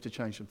change. We have to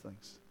change some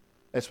things.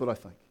 That's what I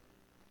think.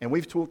 And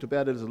we've talked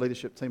about it as a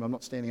leadership team. I'm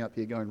not standing up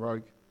here going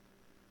rogue.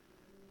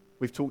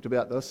 We've talked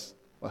about this.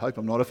 I hope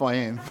I'm not. If I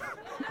am.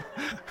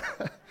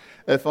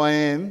 If I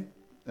am,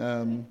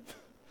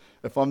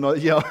 if I'm not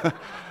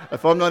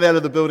out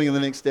of the building in the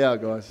next hour,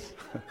 guys.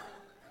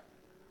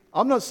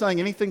 I'm not saying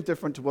anything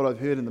different to what I've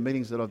heard in the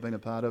meetings that I've been a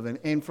part of,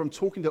 and from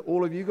talking to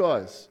all of you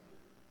guys.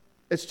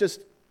 It's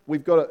just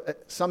we've got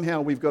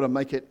to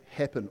make it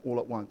happen all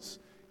at once,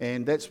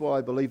 and that's why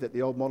I believe that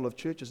the old model of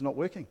church is not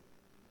working.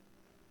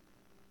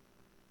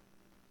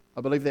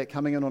 I believe that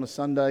coming in on a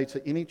Sunday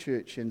to any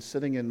church and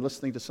sitting and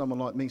listening to someone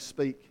like me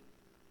speak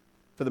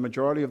for the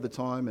majority of the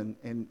time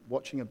and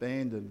watching a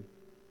band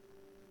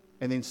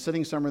and then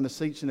sitting somewhere in the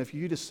seats, and if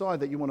you decide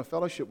that you want to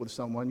fellowship with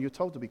someone, you're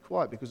told to be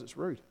quiet because it's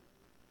rude.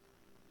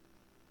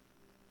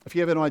 If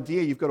you have an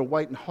idea, you've got to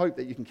wait and hope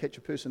that you can catch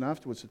a person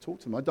afterwards to talk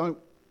to them.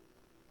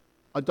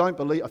 I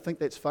think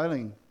that's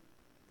failing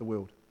the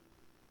world.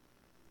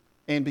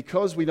 And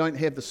because we don't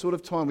have the sort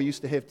of time we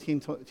used to have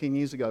 10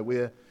 years ago,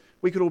 where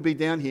we could all be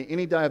down here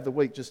any day of the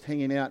week just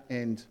hanging out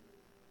and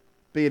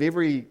be at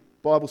every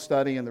Bible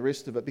study and the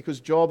rest of it,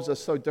 because jobs are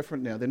so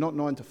different now. They're not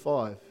 9 to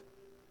 5.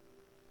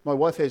 My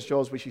wife has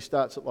jobs where she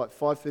starts at like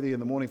 5:30 in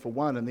the morning for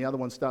one, and the other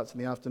one starts in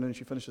the afternoon and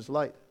she finishes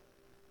late.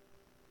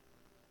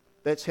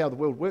 That's how the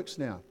world works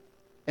now.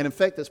 And in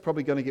fact, it's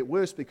probably going to get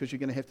worse because you're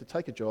going to have to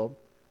take a job,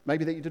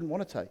 maybe that you didn't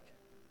want to take,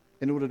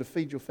 in order to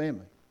feed your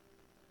family.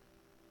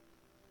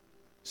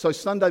 So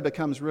Sunday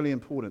becomes really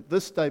important.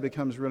 This day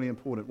becomes really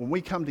important. When we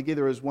come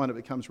together as one, it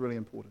becomes really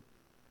important.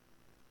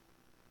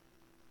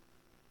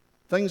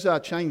 Things are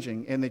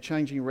changing, and they're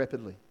changing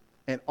rapidly.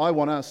 And I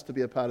want us to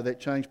be a part of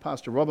that change.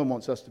 Pastor Robin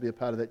wants us to be a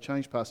part of that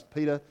change. Pastor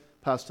Peter,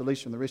 Pastor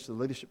Lisa, and the rest of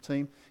the leadership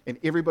team. And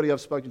everybody I've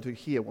spoken to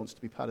here wants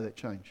to be part of that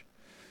change.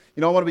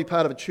 You know, I want to be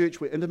part of a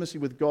church where intimacy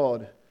with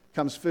God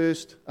comes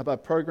first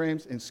above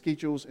programs and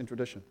schedules and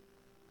tradition.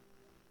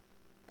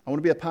 I want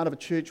to be a part of a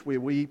church where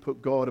we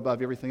put God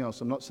above everything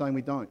else. I'm not saying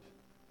we don't.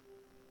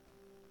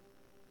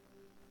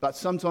 But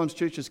sometimes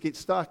churches get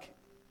stuck.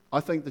 I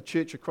think the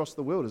church across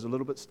the world is a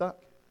little bit stuck.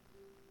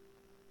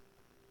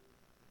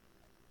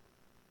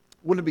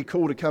 Wouldn't it be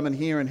cool to come in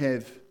here and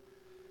have,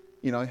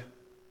 you know,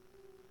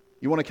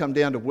 you want to come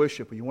down to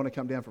worship or you want to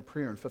come down for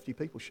prayer and 50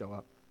 people show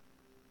up?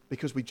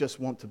 Because we just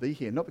want to be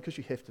here. Not because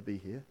you have to be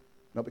here.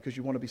 Not because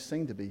you want to be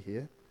seen to be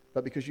here.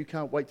 But because you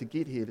can't wait to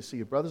get here to see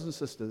your brothers and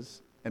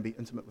sisters and be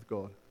intimate with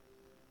God.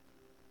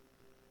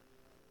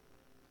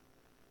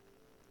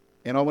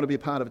 And I want to be a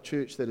part of a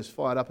church that is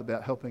fired up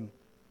about helping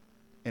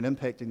and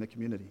impacting the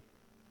community.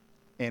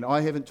 And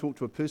I haven't talked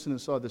to a person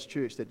inside this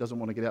church that doesn't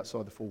want to get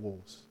outside the four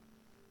walls.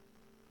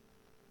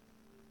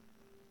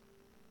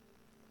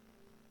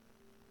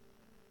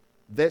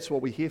 That's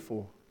what we're here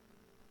for.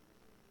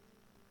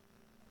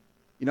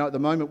 You know, at the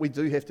moment, we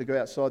do have to go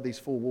outside these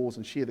four walls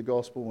and share the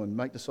gospel and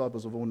make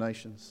disciples of all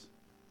nations.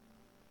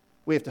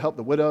 We have to help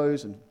the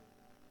widows and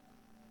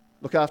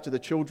look after the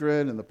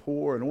children and the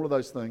poor and all of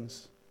those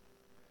things.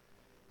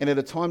 And at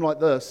a time like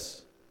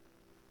this,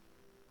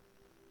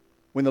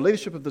 when the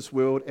leadership of this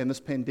world and this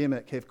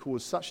pandemic have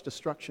caused such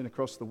destruction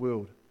across the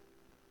world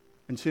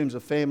in terms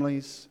of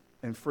families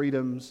and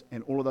freedoms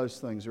and all of those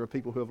things, there are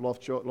people who have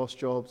lost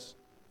jobs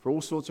for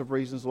all sorts of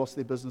reasons, lost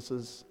their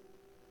businesses.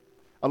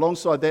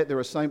 Alongside that, there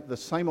are the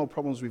same old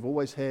problems we've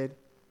always had.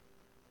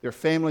 There are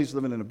families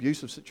living in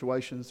abusive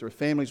situations. There are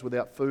families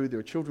without food. There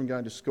are children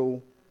going to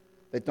school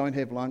that don't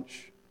have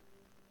lunch.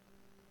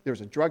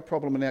 There's a drug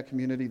problem in our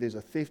community. There's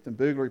a theft and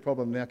burglary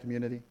problem in our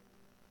community.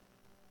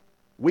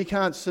 We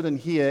can't sit in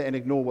here and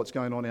ignore what's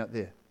going on out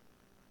there.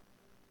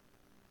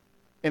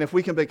 And if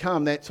we can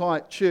become that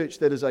tight church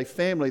that is a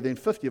family, then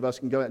 50 of us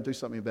can go out and do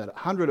something about it.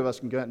 100 of us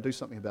can go out and do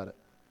something about it.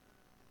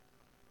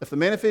 If the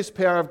manifest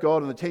power of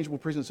God and the tangible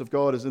presence of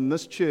God is in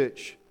this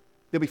church,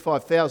 there'll be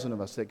 5,000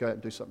 of us that go out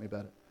and do something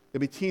about it.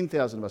 There'll be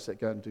 10,000 of us that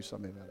go out and do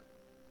something about it.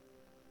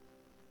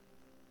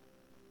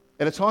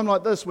 At a time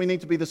like this, we need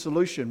to be the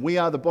solution. We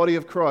are the body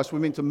of Christ. We're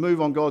meant to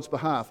move on God's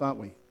behalf, aren't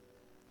we?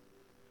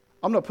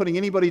 I'm not putting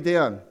anybody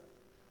down.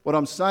 What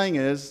I'm saying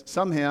is,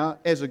 somehow,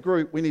 as a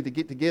group, we need to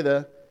get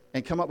together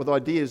and come up with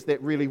ideas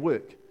that really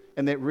work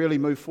and that really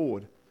move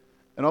forward.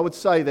 And I would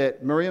say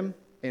that Miriam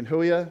and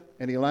Huia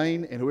and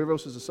Elaine and whoever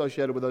else is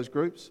associated with those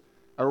groups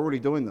are already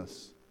doing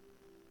this.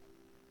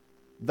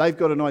 They've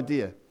got an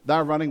idea.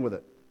 They're running with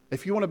it.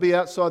 If you want to be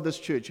outside this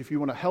church, if you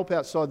want to help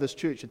outside this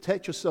church,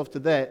 attach yourself to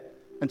that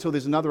until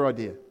there's another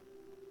idea.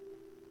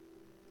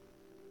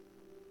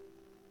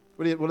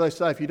 What do they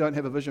say? If you don't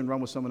have a vision,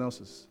 run with someone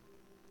else's.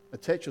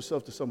 Attach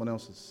yourself to someone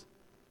else's.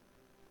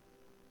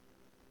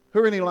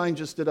 Huia and Elaine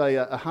just did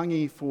a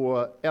hangi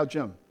for our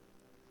gym.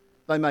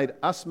 They made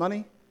us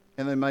money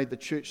and they made the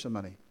church some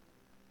money.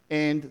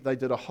 And they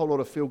did a whole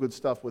lot of feel-good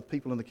stuff with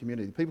people in the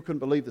community. People couldn't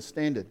believe the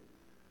standard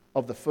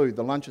of the food,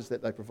 the lunches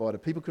that they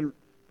provided. People couldn't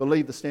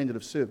believe the standard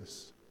of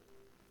service,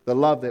 the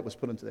love that was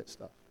put into that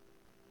stuff.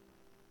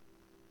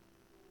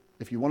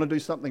 If you want to do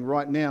something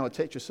right now,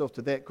 attach yourself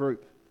to that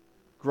group,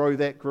 grow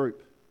that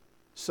group,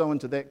 sow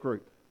into that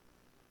group.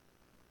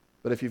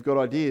 But if you've got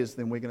ideas,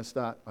 then we're going to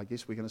start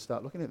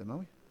looking at them, are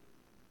we?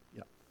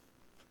 Yeah.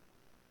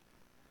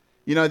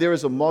 You know, there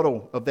is a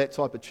model of that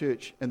type of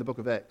church in the book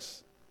of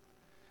Acts.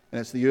 And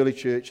it's the early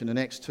church, and in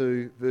Acts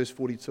 2, verse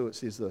 42, it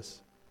says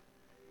this.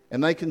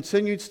 And they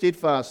continued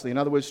steadfastly, in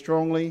other words,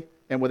 strongly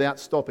and without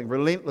stopping,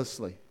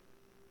 relentlessly,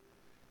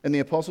 in the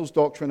apostles'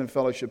 doctrine and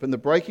fellowship, in the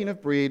breaking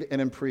of bread and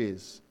in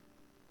prayers.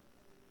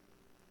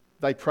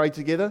 They prayed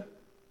together.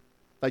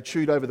 They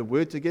chewed over the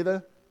word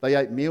together. They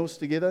ate meals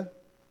together.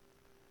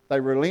 They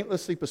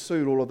relentlessly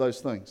pursued all of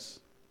those things.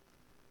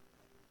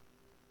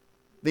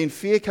 Then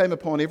fear came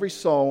upon every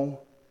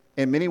soul,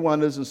 and many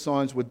wonders and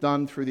signs were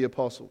done through the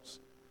apostles.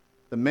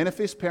 The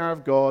manifest power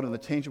of God and the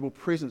tangible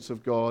presence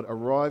of God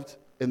arrived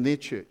in their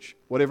church,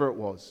 whatever it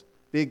was,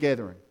 their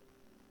gathering.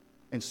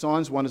 And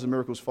signs, wonders, and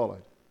miracles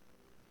followed.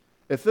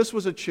 If this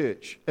was a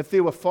church, if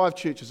there were 5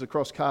 churches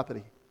across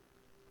Kapiti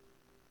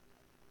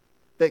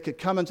that could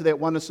come into that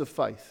oneness of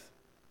faith,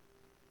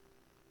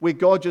 where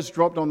God just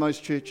dropped on those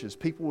churches,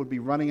 people would be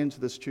running into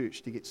this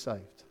church to get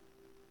saved.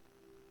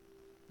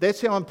 That's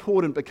how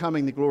important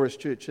becoming the glorious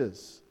church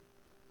is.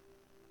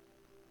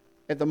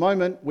 At the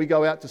moment, we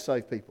go out to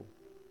save people.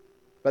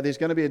 But there's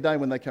going to be a day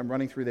when they come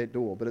running through that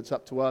door. But it's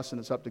up to us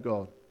and it's up to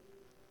God.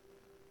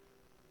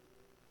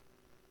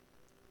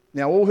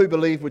 Now, all who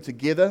believed were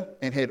together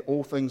and had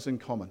all things in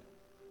common.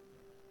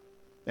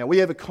 Now, we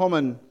have a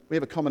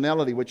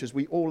commonality, which is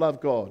we all love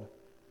God.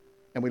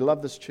 And we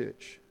love this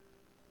church.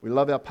 We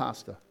love our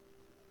pastor.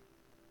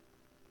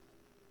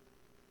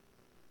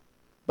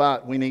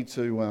 But we need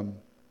to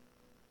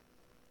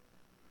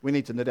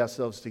knit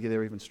ourselves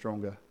together even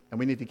stronger. And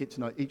we need to get to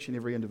know each and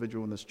every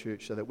individual in this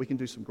church so that we can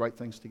do some great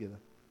things together.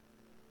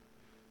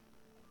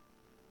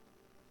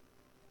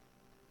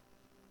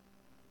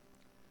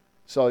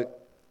 So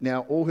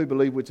now all who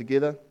believed were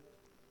together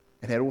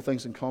and had all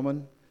things in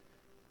common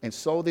and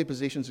sold their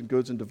possessions and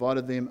goods and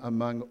divided them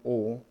among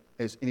all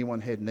as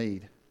anyone had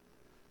need.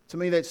 To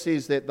me that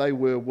says that they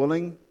were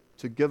willing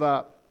to give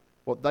up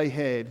what they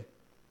had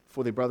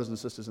for their brothers and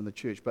sisters in the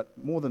church. But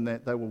more than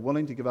that, they were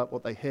willing to give up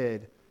what they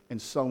had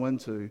and sow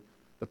into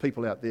the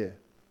people out there.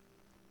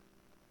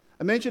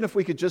 Imagine if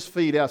we could just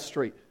feed our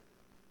street.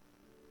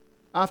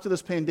 After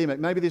this pandemic,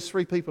 maybe there's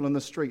 3 people in the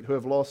street who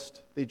have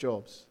lost their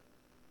jobs.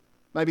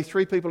 Maybe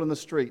 3 people in the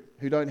street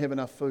who don't have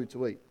enough food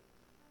to eat.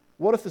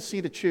 What if the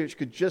Centre Church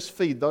could just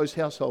feed those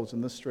households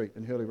in this street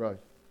in Hurley Road?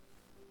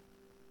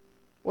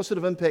 What sort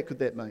of impact could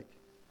that make?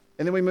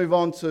 And then we move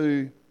on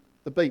to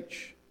the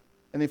beach,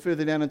 and then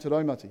further down into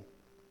Raumati.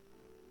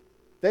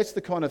 That's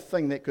the kind of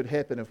thing that could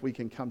happen if we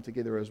can come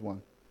together as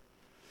one.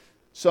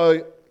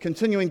 So,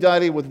 continuing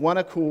daily with one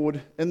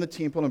accord in the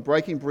temple and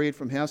breaking bread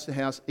from house to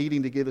house,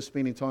 eating together,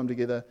 spending time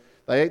together.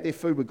 They ate their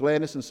food with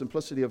gladness and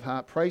simplicity of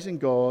heart, praising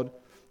God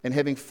and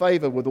having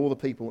favor with all the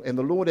people. And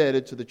the Lord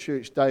added to the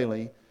church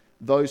daily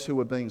those who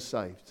were being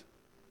saved.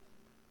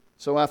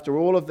 So after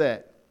all of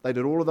that, they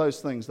did all of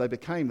those things. They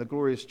became the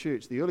glorious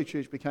church. The early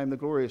church became the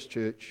glorious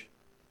church.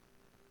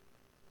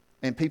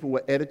 And people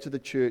were added to the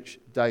church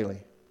daily.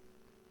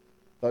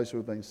 Those who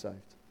were being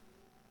saved.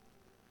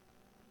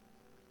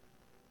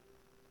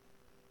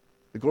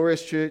 The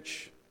glorious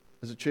church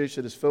is a church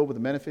that is filled with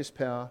the manifest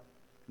power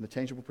and the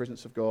tangible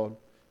presence of God.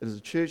 It is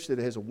a church that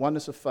has a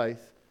oneness of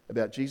faith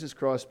about Jesus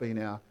Christ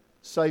being our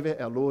Saviour,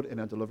 our Lord,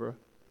 and our Deliverer.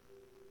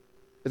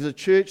 It is a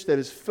church that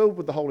is filled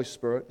with the Holy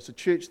Spirit. It's a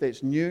church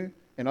that's new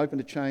and open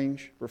to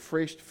change,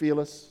 refreshed,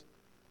 fearless,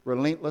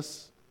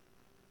 relentless.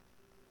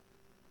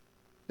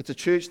 It's a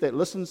church that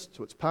listens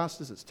to its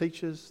pastors, its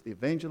teachers, the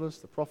evangelists,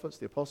 the prophets,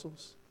 the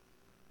apostles.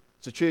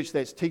 It's a church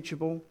that's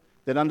teachable,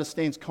 that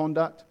understands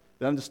conduct,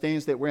 that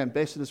understands that we're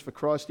ambassadors for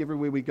Christ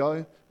everywhere we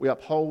go. We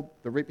uphold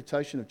the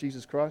reputation of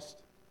Jesus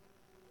Christ.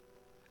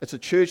 It's a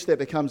church that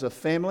becomes a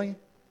family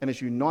and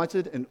is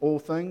united in all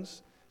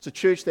things. It's a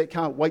church that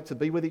can't wait to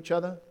be with each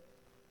other.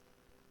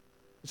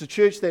 It's a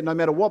church that no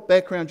matter what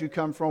background you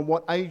come from,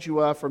 what age you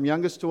are, from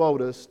youngest to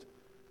oldest,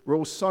 we're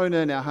all sewn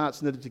in, our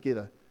hearts knitted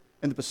together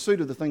in the pursuit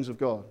of the things of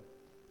God.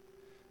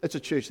 It's a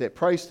church that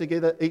prays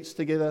together, eats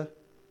together,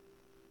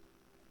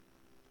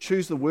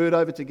 choose the word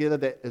over together,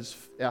 that is,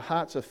 our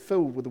hearts are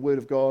filled with the word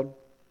of God,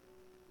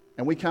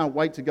 and we can't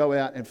wait to go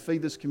out and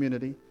feed this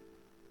community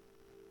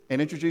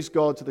and introduce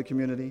God to the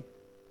community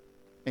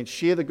and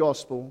share the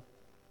gospel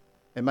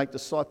and make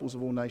disciples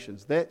of all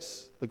nations.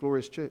 That's the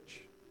glorious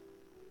church.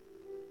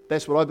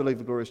 That's what I believe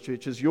the glorious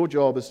church is. Your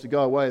job is to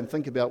go away and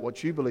think about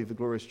what you believe the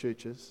glorious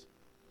church is.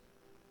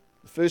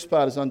 The first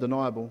part is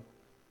undeniable.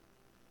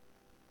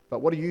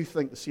 But what do you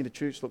think the centre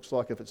church looks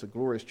like if it's a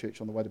glorious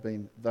church on the way to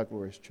being the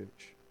glorious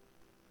church?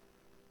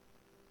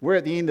 We're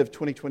at the end of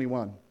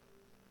 2021.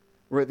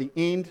 We're at the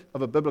end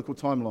of a biblical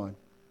timeline.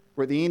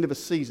 We're at the end of a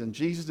season.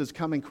 Jesus is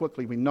coming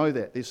quickly. We know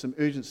that. There's some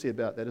urgency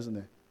about that, isn't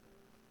there?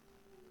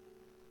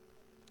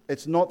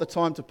 It's not the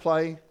time to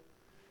play.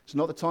 It's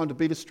not the time to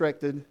be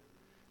distracted.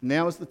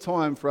 Now is the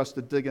time for us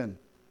to dig in.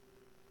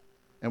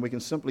 And we can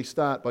simply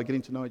start by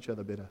getting to know each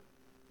other better.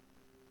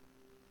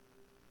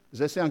 Does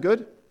that sound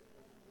good?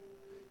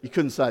 You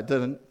couldn't say it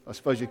didn't. I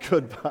suppose you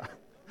could, but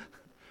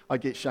I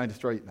get Shane to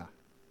throw you. No.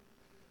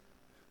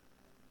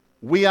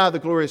 We are the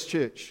glorious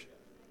church.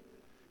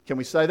 Can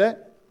we say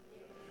that?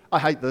 I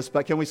hate this,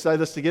 but can we say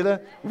this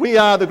together? We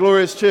are the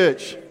glorious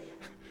church.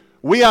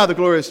 We are the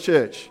glorious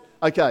church.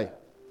 Okay.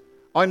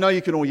 I know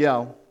you can all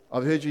yell.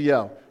 I've heard you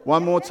yell.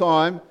 One more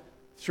time.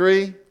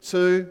 3,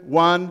 2,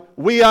 1.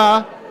 We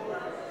are.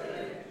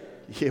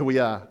 Yeah, we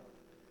are.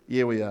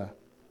 Yeah, we are.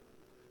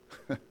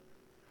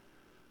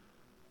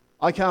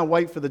 I can't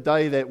wait for the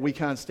day that we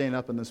can't stand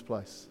up in this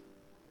place.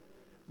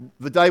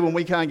 The day when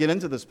we can't get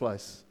into this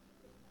place.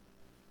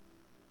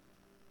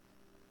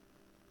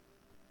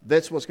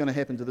 That's what's going to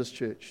happen to this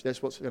church.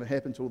 That's what's going to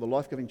happen to all the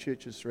life-giving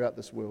churches throughout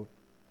this world.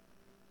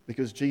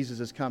 Because Jesus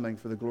is coming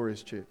for the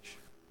glorious church.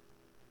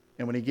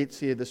 And when he gets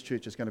here, this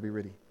church is going to be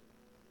ready.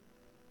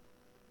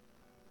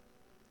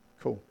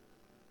 Cool.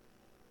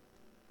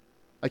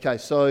 Okay,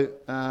 so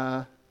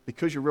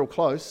because you're real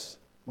close,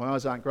 my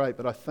eyes aren't great,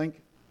 but I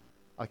think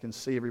I can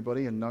see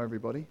everybody and know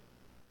everybody.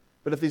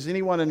 But if there's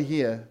anyone in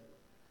here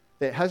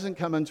that hasn't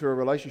come into a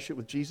relationship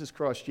with Jesus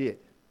Christ yet,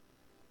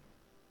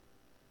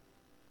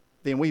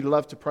 then we'd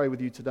love to pray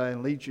with you today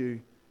and lead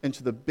you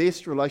into the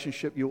best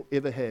relationship you'll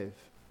ever have.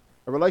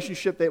 A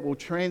relationship that will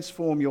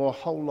transform your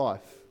whole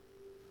life.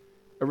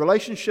 A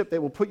relationship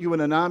that will put you in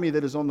an army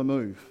that is on the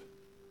move.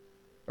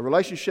 A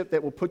relationship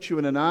that will put you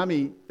in an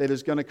army that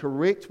is going to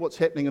correct what's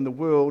happening in the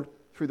world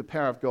through the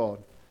power of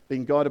God,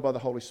 being guided by the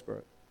Holy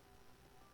Spirit.